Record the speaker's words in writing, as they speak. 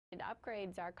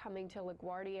Upgrades are coming to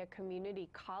LaGuardia Community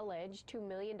College. $2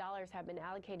 million have been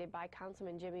allocated by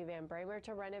Councilman Jimmy Van Bramer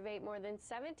to renovate more than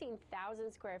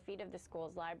 17,000 square feet of the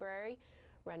school's library.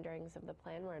 Renderings of the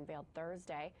plan were unveiled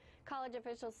Thursday. College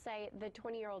officials say the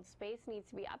 20-year-old space needs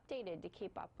to be updated to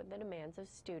keep up with the demands of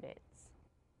students.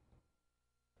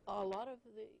 A lot of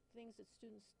the things that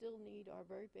students still need are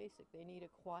very basic. They need a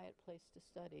quiet place to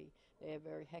study. They have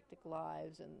very hectic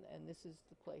lives, and this is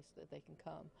the place that they can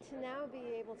come. To now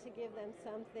be able to give them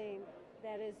something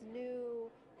that is new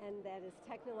and that is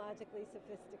technologically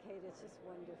sophisticated is just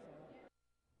wonderful.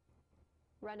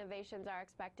 Renovations are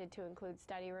expected to include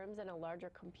study rooms and a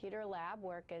larger computer lab.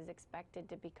 Work is expected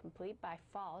to be complete by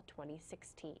fall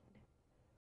 2016.